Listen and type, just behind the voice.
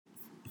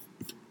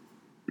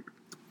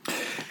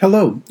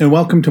Hello, and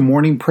welcome to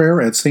morning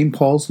prayer at St.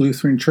 Paul's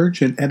Lutheran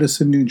Church in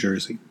Edison, New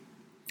Jersey.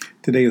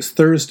 Today is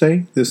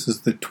Thursday. This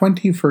is the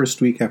 21st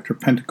week after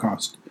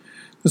Pentecost.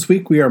 This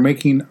week we are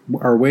making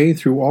our way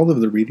through all of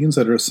the readings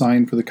that are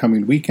assigned for the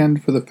coming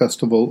weekend for the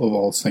Festival of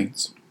All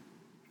Saints.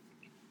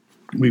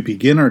 We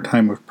begin our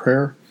time of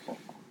prayer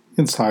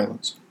in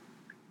silence.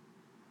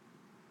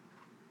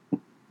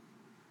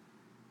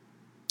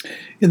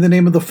 In the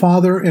name of the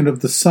Father, and of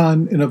the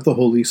Son, and of the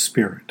Holy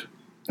Spirit.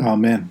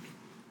 Amen.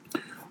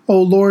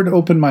 O Lord,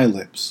 open my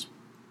lips,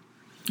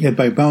 and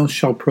my mouth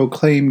shall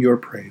proclaim your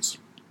praise.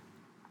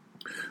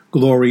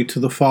 Glory to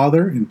the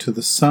Father, and to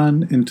the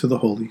Son, and to the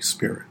Holy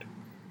Spirit,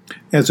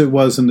 as it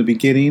was in the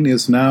beginning,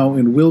 is now,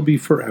 and will be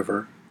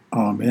forever.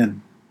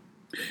 Amen.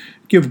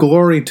 Give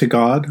glory to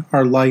God,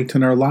 our light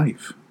and our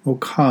life. O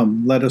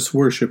come, let us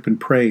worship and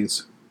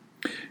praise.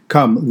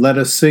 Come, let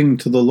us sing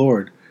to the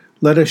Lord.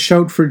 Let us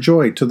shout for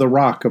joy to the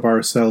rock of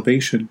our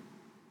salvation.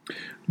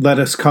 Let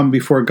us come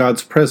before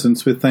God's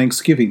presence with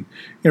thanksgiving,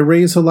 and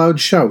raise a loud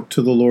shout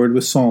to the Lord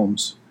with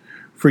psalms.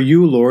 For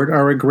you, Lord,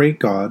 are a great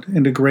God,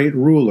 and a great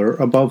ruler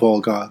above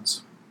all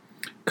gods.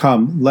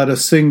 Come, let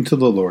us sing to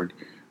the Lord.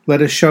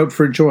 Let us shout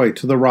for joy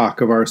to the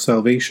rock of our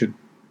salvation.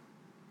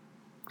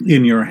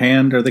 In your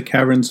hand are the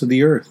caverns of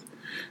the earth.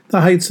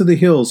 The heights of the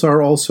hills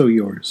are also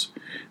yours.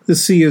 The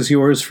sea is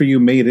yours, for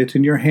you made it,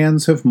 and your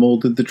hands have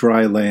molded the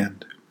dry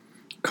land.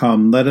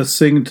 Come, let us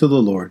sing to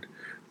the Lord.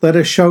 Let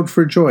us shout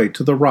for joy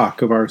to the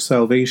rock of our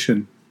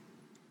salvation.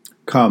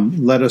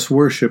 Come, let us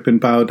worship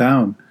and bow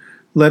down.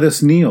 Let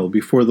us kneel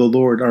before the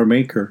Lord our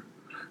Maker.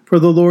 For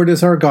the Lord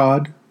is our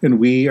God, and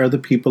we are the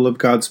people of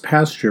God's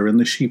pasture and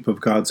the sheep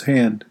of God's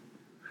hand.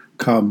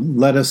 Come,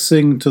 let us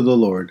sing to the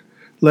Lord.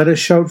 Let us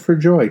shout for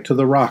joy to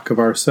the rock of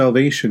our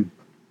salvation.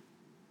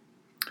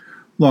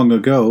 Long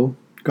ago,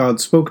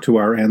 God spoke to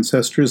our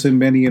ancestors in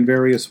many and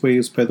various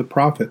ways by the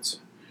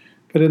prophets.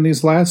 But in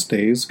these last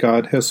days,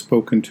 God has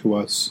spoken to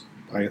us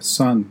by a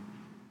Son.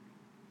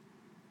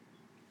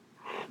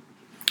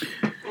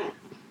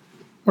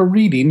 A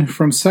reading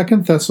from 2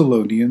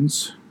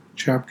 Thessalonians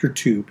chapter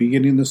 2,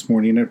 beginning this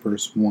morning at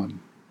verse 1.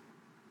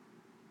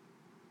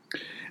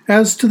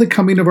 As to the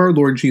coming of our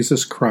Lord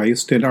Jesus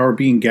Christ and our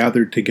being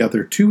gathered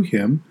together to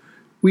him,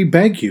 we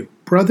beg you,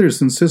 brothers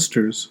and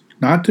sisters,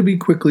 not to be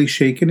quickly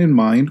shaken in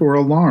mind or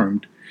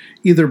alarmed,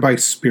 either by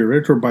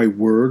spirit or by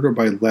word or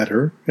by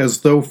letter,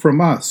 as though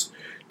from us,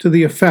 to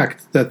the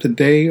effect that the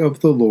day of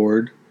the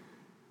Lord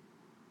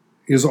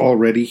is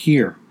already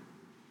here.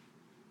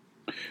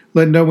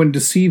 Let no one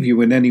deceive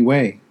you in any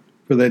way,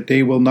 for that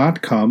day will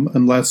not come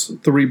unless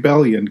the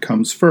rebellion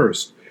comes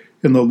first,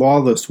 and the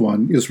lawless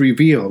one is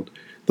revealed,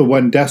 the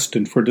one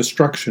destined for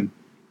destruction.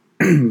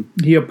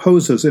 He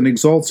opposes and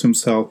exalts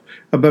himself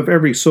above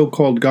every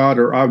so-called God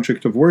or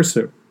object of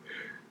worship,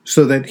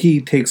 so that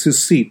he takes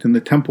his seat in the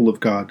temple of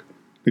God,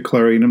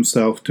 declaring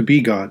himself to be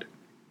God.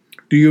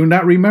 Do you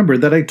not remember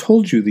that I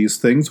told you these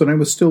things when I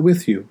was still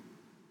with you?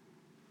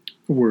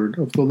 The word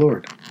of the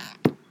Lord.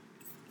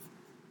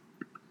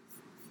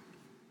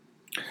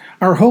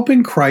 Our hope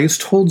in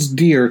Christ holds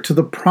dear to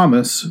the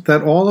promise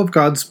that all of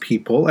God's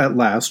people at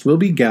last will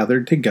be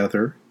gathered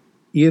together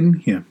in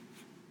him.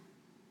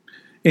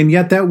 And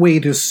yet that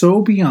weight is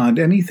so beyond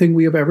anything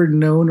we have ever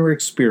known or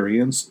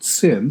experienced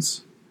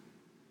since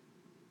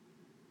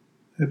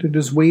that it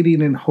is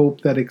waiting in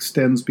hope that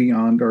extends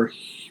beyond our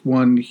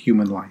one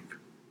human life.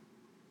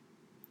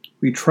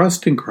 We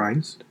trust in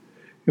Christ,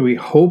 and we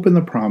hope in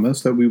the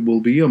promise that we will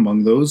be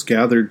among those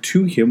gathered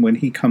to him when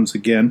he comes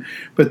again.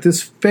 But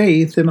this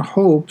faith and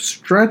hope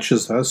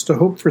stretches us to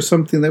hope for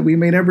something that we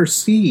may never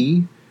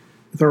see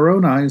with our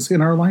own eyes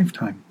in our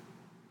lifetime.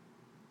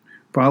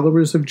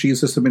 Followers of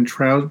Jesus have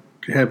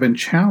been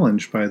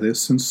challenged by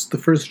this since the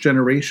first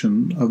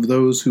generation of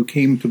those who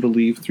came to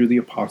believe through the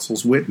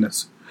apostles'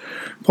 witness.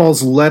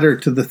 Paul's letter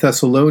to the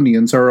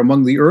Thessalonians are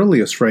among the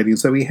earliest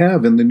writings that we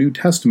have in the New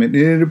Testament,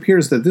 and it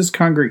appears that this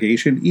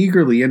congregation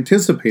eagerly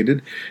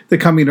anticipated the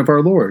coming of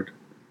our Lord,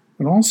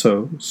 and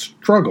also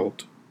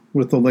struggled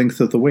with the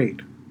length of the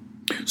wait.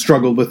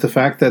 Struggled with the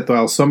fact that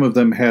while some of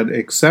them had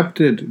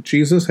accepted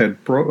Jesus,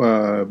 had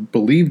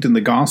believed in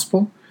the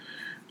gospel,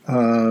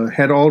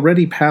 had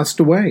already passed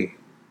away,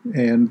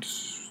 and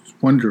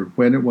wondered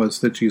when it was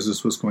that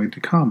Jesus was going to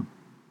come.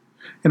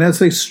 And as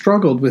they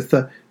struggled with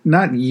the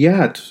not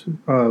yet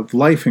of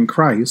life in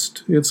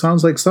Christ, it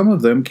sounds like some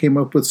of them came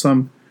up with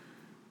some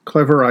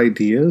clever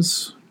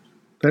ideas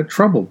that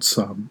troubled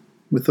some,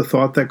 with the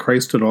thought that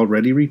Christ had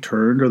already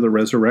returned or the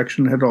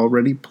resurrection had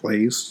already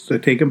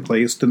taken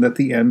place, and that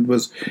the end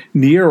was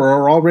near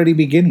or already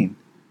beginning.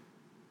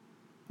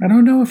 I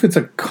don't know if it's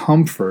a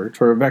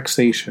comfort or a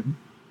vexation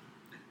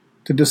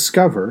to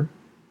discover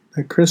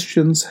that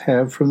Christians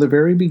have from the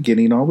very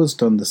beginning always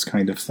done this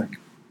kind of thing.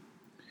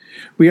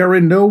 We are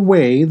in no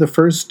way the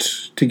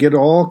first to get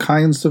all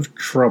kinds of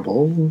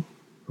trouble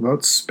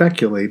about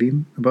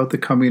speculating about the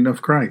coming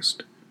of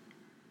Christ.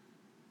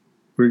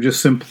 We're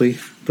just simply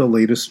the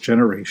latest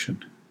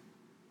generation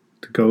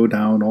to go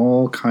down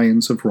all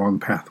kinds of wrong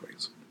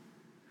pathways.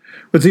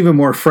 What's even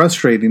more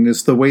frustrating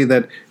is the way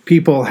that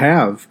people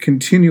have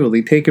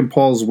continually taken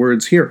Paul's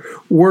words here,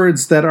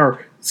 words that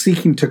are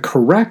seeking to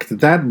correct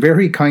that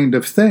very kind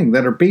of thing,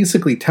 that are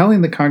basically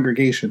telling the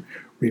congregation,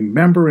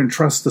 remember and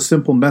trust the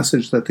simple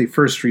message that they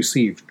first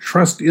received.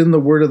 Trust in the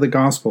word of the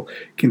gospel.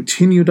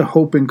 Continue to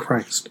hope in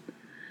Christ.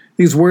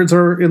 These words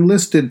are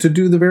enlisted to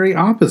do the very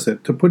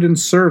opposite, to put in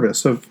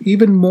service of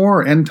even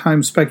more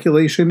end-time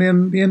speculation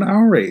in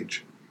our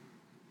age.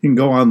 You can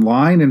go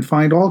online and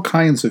find all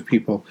kinds of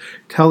people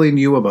telling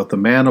you about the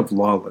man of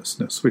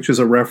lawlessness, which is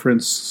a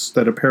reference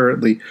that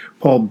apparently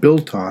Paul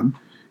built on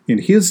in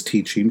his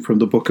teaching from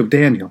the book of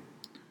Daniel.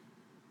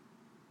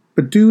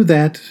 But do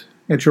that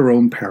at your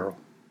own peril.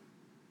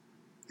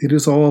 It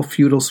is all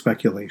futile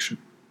speculation.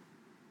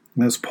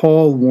 And as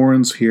Paul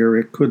warns here,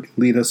 it could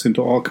lead us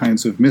into all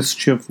kinds of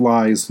mischief,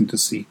 lies, and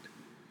deceit.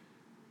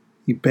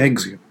 He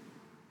begs you,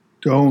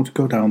 don't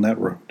go down that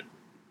road.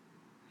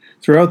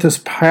 Throughout this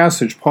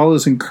passage, Paul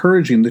is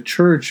encouraging the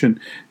church in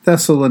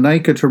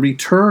Thessalonica to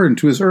return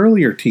to his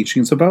earlier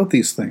teachings about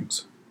these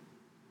things.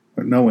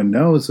 What no one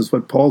knows is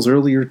what Paul's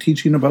earlier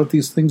teaching about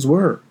these things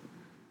were,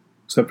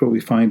 except what we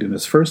find in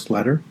his first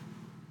letter.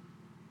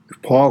 If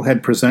Paul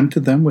had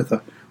presented them with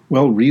a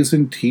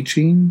well-reasoned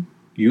teaching,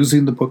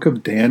 using the book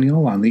of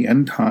Daniel on the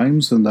end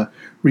times and the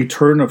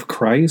return of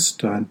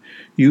Christ, and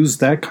use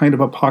that kind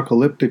of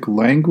apocalyptic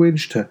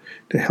language to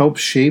help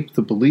shape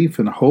the belief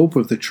and hope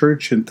of the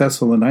church in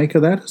Thessalonica,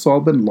 that has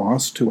all been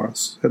lost to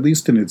us, at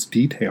least in its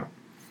detail.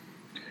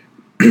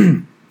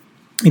 And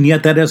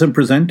yet that hasn't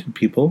prevented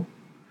people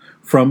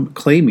from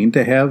claiming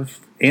to have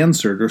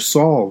answered or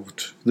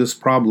solved this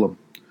problem,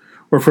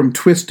 or from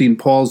twisting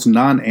Paul's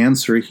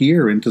non-answer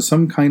here into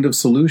some kind of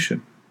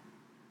solution.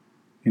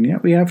 And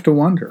yet we have to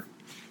wonder,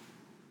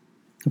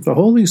 if the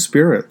Holy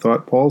Spirit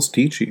thought Paul's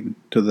teaching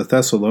to the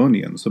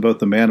Thessalonians about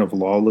the man of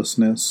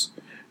lawlessness,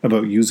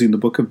 about using the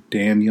book of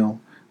Daniel,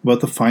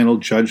 about the final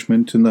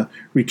judgment and the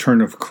return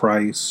of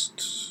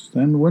Christ,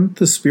 then wouldn't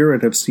the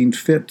Spirit have seen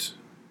fit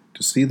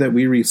to see that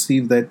we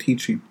received that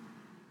teaching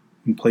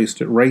and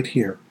placed it right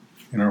here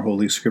in our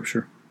Holy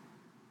Scripture?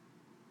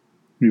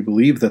 We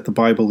believe that the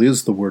Bible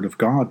is the Word of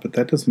God, but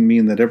that doesn't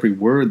mean that every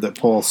word that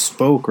Paul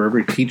spoke or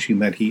every teaching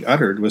that he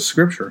uttered was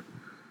Scripture.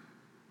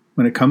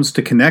 When it comes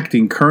to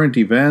connecting current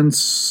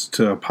events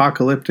to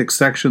apocalyptic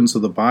sections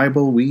of the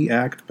Bible, we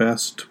act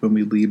best when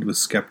we lead with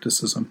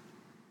skepticism.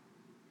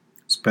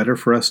 It's better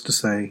for us to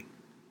say,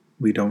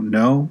 we don't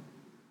know,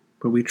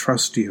 but we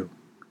trust you,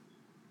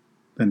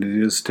 than it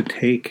is to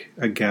take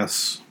a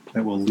guess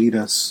that will lead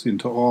us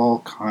into all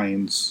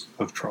kinds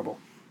of trouble.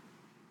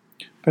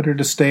 Better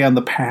to stay on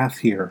the path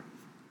here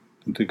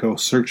than to go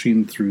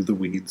searching through the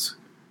weeds.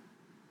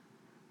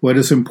 What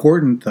is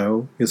important,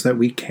 though, is that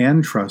we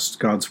can trust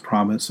God's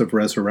promise of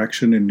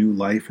resurrection and new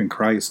life in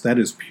Christ. That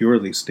is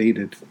purely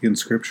stated in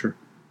Scripture.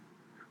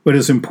 What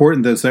is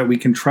important is that we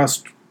can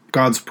trust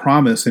God's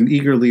promise and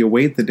eagerly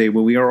await the day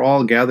when we are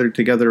all gathered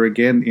together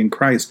again in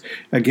Christ.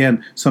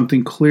 Again,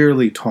 something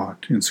clearly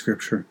taught in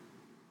Scripture.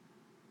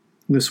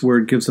 This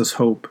word gives us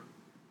hope,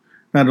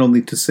 not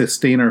only to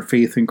sustain our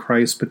faith in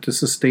Christ, but to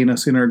sustain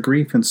us in our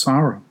grief and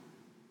sorrow.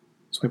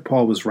 That's why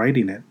Paul was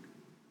writing it.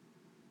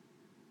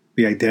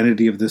 The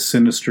identity of this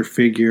sinister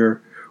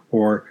figure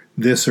or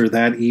this or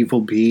that evil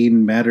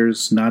being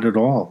matters not at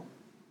all.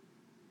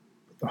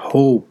 The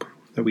hope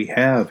that we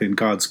have in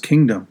God's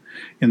kingdom,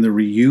 in the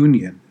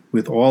reunion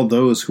with all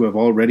those who have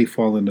already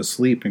fallen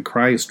asleep in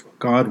Christ,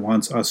 God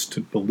wants us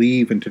to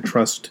believe and to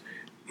trust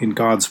in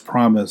God's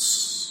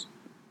promise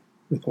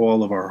with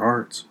all of our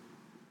hearts.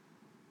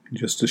 And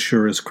just as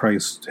sure as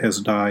Christ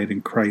has died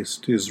and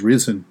Christ is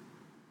risen,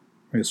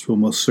 Christ will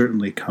most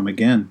certainly come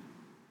again.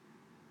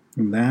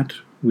 And that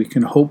we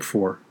can hope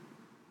for,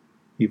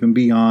 even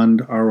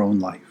beyond our own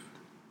life.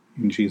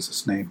 In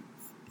Jesus' name,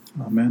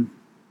 amen.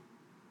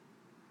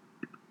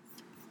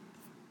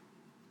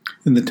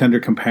 In the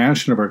tender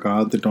compassion of our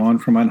God, the dawn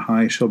from on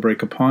high shall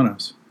break upon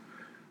us.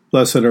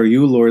 Blessed are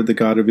you, Lord, the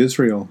God of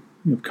Israel.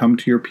 You have come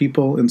to your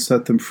people and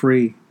set them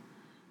free.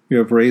 You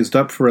have raised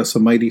up for us a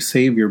mighty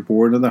Savior,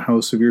 born in the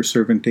house of your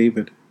servant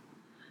David.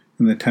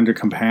 In the tender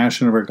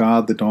compassion of our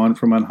God, the dawn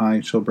from on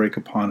high shall break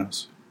upon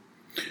us.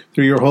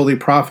 Through your holy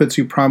prophets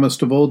you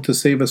promised of old to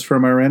save us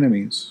from our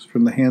enemies,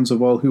 from the hands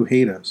of all who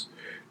hate us,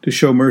 to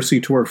show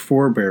mercy to our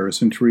forebears,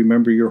 and to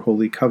remember your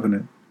holy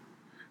covenant.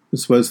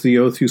 This was the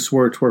oath you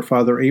swore to our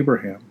father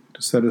Abraham,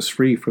 to set us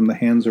free from the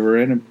hands of our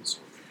enemies,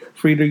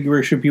 free to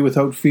worship you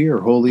without fear,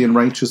 holy and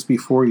righteous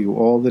before you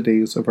all the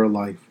days of our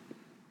life.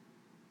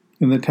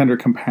 In the tender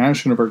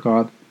compassion of our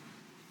God,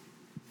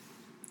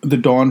 the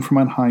dawn from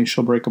on high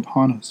shall break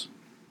upon us.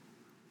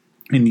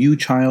 And you,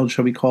 child,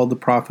 shall be called the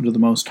prophet of the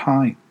Most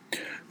High,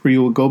 for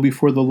you will go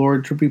before the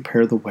Lord to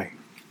prepare the way,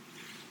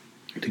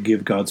 to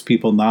give God's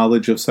people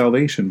knowledge of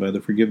salvation by the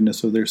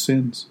forgiveness of their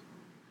sins.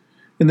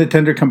 In the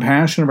tender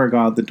compassion of our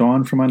God, the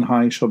dawn from on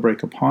high shall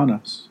break upon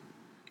us,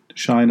 to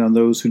shine on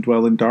those who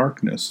dwell in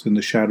darkness, in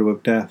the shadow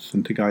of death,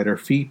 and to guide our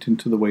feet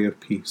into the way of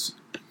peace.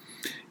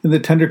 In the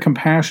tender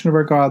compassion of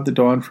our God, the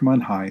dawn from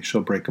on high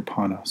shall break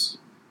upon us.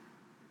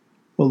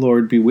 The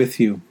Lord be with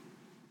you.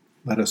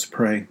 Let us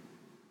pray.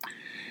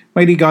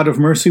 Mighty God of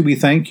mercy, we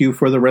thank you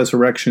for the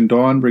resurrection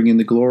dawn, bringing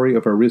the glory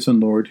of our risen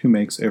Lord who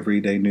makes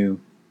every day new.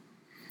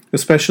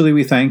 Especially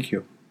we thank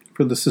you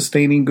for the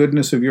sustaining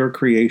goodness of your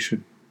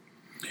creation,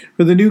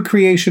 for the new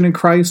creation in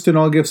Christ and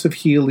all gifts of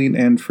healing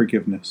and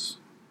forgiveness,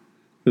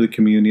 for the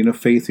communion of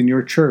faith in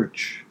your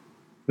church,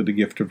 for the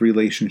gift of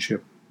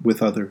relationship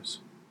with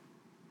others.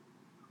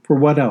 For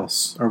what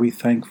else are we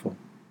thankful?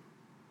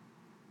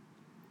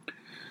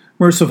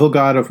 Merciful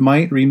God of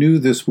might, renew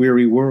this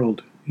weary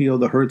world. Heal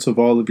the hurts of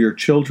all of your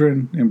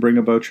children, and bring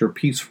about your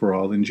peace for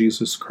all in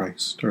Jesus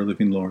Christ, our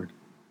living Lord.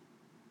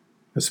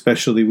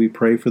 Especially we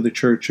pray for the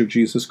Church of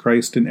Jesus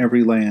Christ in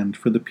every land,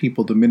 for the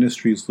people, the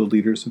ministries, the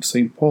leaders of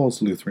St.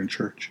 Paul's Lutheran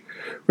Church,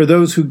 for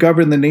those who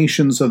govern the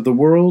nations of the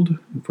world,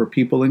 and for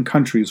people in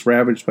countries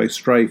ravaged by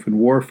strife and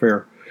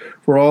warfare,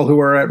 for all who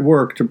are at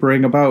work to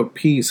bring about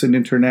peace and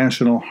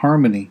international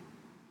harmony,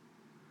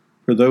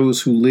 for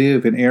those who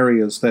live in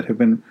areas that have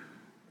been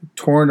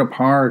torn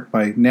apart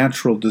by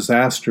natural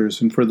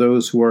disasters, and for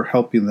those who are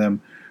helping them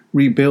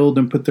rebuild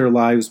and put their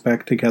lives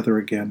back together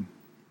again,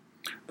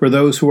 for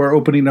those who are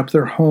opening up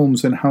their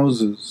homes and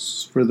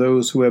houses, for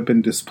those who have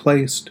been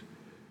displaced,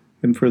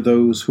 and for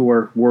those who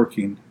are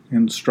working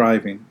and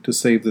striving to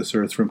save this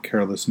earth from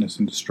carelessness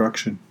and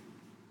destruction.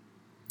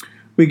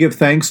 We give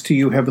thanks to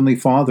you, Heavenly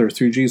Father,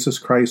 through Jesus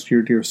Christ,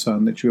 your dear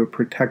Son, that you have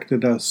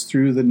protected us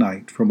through the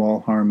night from all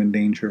harm and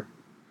danger.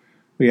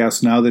 We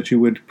ask now that you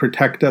would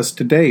protect us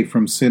today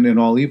from sin and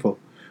all evil,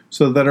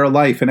 so that our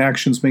life and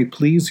actions may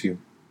please you.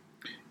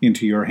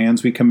 Into your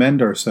hands we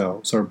commend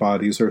ourselves, our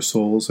bodies, our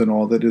souls, and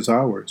all that is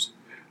ours.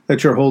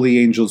 Let your holy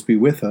angels be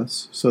with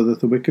us, so that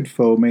the wicked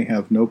foe may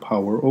have no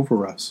power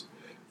over us.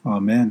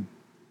 Amen.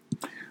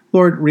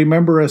 Lord,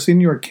 remember us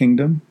in your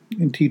kingdom,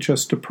 and teach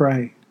us to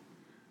pray.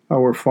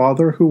 Our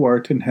Father, who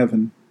art in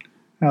heaven,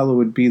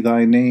 hallowed be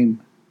thy name.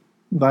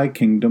 Thy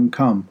kingdom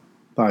come,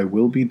 thy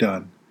will be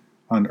done,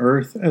 on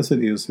earth as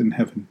it is in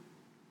heaven.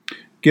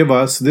 Give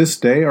us this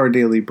day our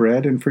daily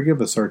bread, and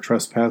forgive us our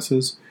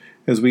trespasses,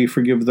 as we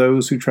forgive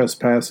those who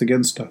trespass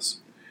against us.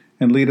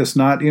 And lead us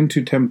not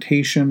into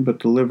temptation, but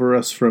deliver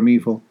us from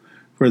evil.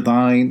 For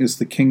thine is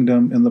the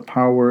kingdom, and the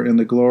power, and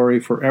the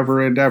glory,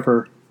 forever and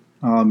ever.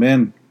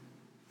 Amen.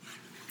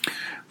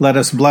 Let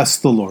us bless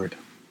the Lord.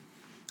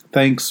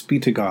 Thanks be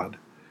to God.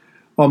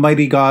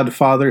 Almighty God,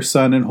 Father,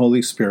 Son, and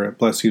Holy Spirit,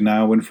 bless you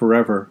now and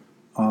forever.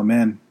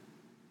 Amen.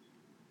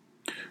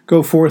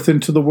 Go forth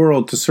into the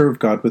world to serve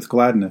God with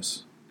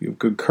gladness. Be of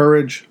good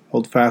courage,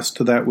 hold fast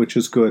to that which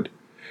is good.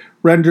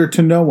 Render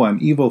to no one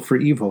evil for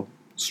evil.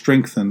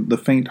 Strengthen the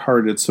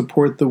faint-hearted,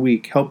 support the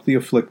weak, help the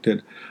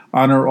afflicted,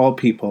 honor all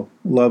people,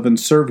 love and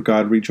serve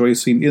God,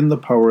 rejoicing in the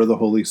power of the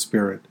Holy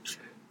Spirit.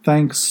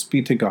 Thanks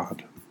be to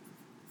God.